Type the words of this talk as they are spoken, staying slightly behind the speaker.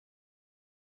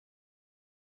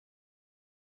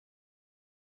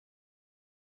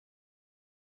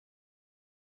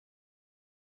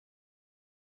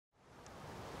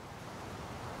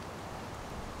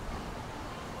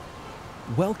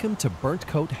Welcome to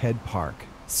Burntcoat Head Park,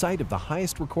 site of the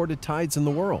highest recorded tides in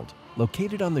the world,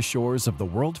 located on the shores of the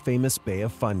world-famous Bay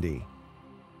of Fundy.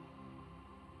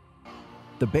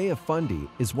 The Bay of Fundy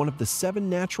is one of the 7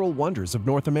 natural wonders of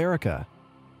North America.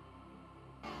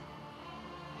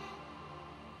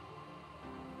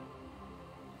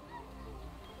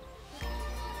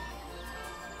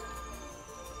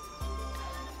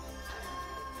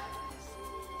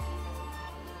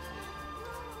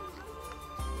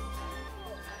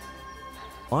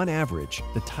 On average,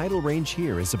 the tidal range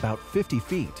here is about 50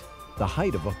 feet, the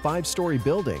height of a 5-story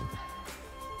building.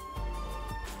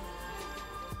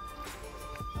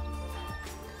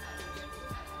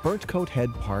 Burntcoat Head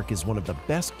Park is one of the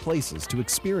best places to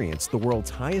experience the world's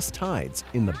highest tides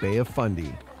in the Bay of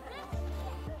Fundy.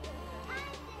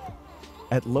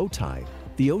 At low tide,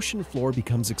 the ocean floor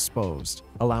becomes exposed,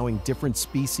 allowing different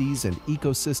species and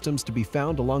ecosystems to be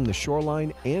found along the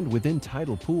shoreline and within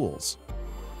tidal pools.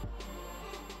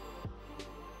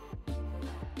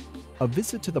 A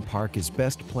visit to the park is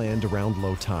best planned around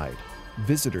low tide.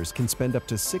 Visitors can spend up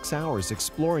to 6 hours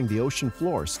exploring the ocean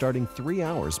floor starting 3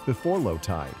 hours before low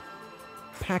tide.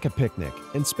 Pack a picnic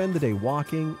and spend the day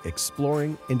walking,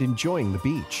 exploring, and enjoying the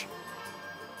beach.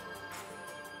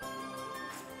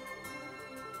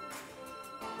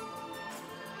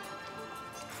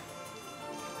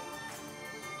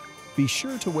 Be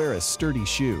sure to wear a sturdy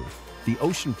shoe. The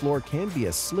ocean floor can be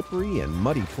a slippery and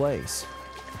muddy place.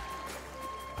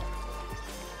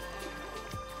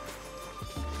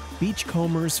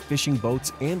 Beachcombers, fishing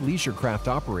boats, and leisure craft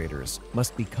operators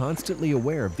must be constantly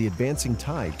aware of the advancing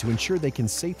tide to ensure they can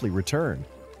safely return.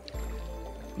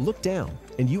 Look down,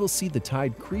 and you will see the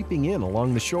tide creeping in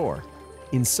along the shore.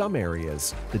 In some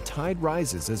areas, the tide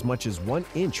rises as much as 1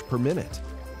 inch per minute.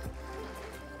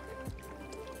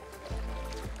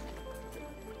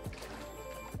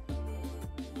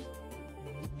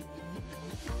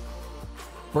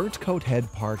 Burntcoat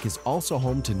Head Park is also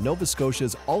home to Nova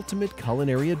Scotia's ultimate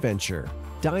culinary adventure,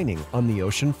 dining on the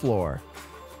ocean floor.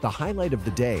 The highlight of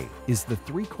the day is the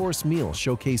 3-course meal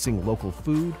showcasing local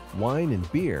food, wine, and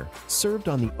beer served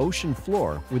on the ocean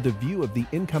floor with a view of the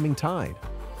incoming tide.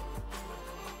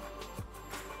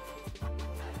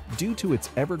 Due to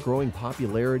its ever-growing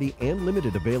popularity and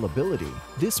limited availability,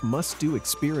 this must-do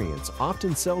experience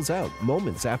often sells out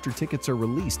moments after tickets are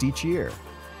released each year.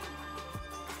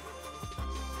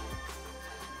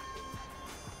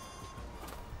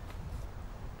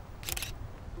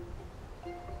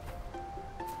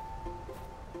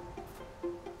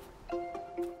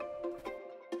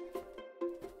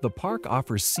 The park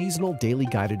offers seasonal daily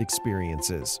guided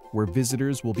experiences, where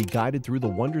visitors will be guided through the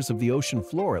wonders of the ocean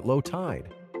floor at low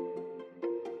tide.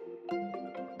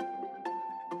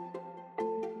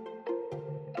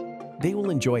 They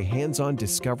will enjoy hands-on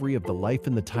discovery of the life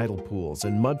in the tidal pools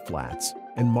and mudflats,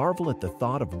 and marvel at the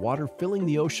thought of water filling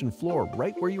the ocean floor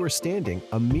right where you are standing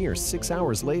a mere 6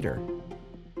 hours later.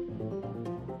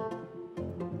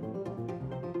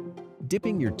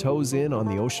 Dipping your toes in on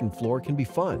the ocean floor can be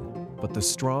fun, but the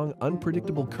strong,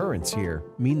 unpredictable currents here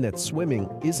mean that swimming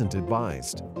isn't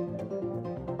advised.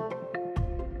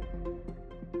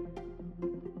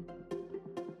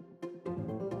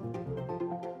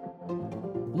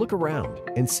 Look around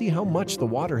and see how much the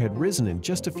water had risen in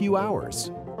just a few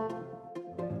hours.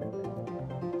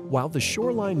 While the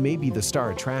shoreline may be the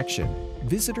star attraction,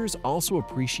 visitors also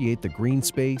appreciate the green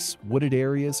space, wooded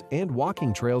areas, and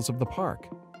walking trails of the park.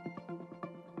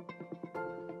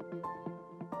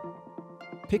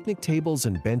 Picnic tables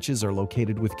and benches are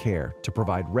located with care to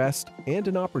provide rest and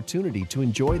an opportunity to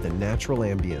enjoy the natural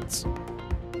ambience.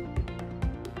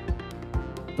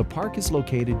 The park is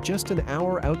located just an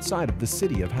hour outside of the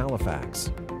city of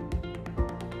Halifax.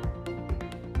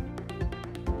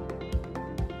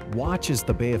 Watch as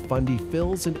the Bay of Fundy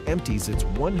fills and empties its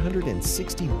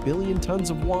 160 billion tons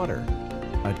of water,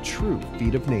 a true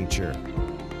feat of nature.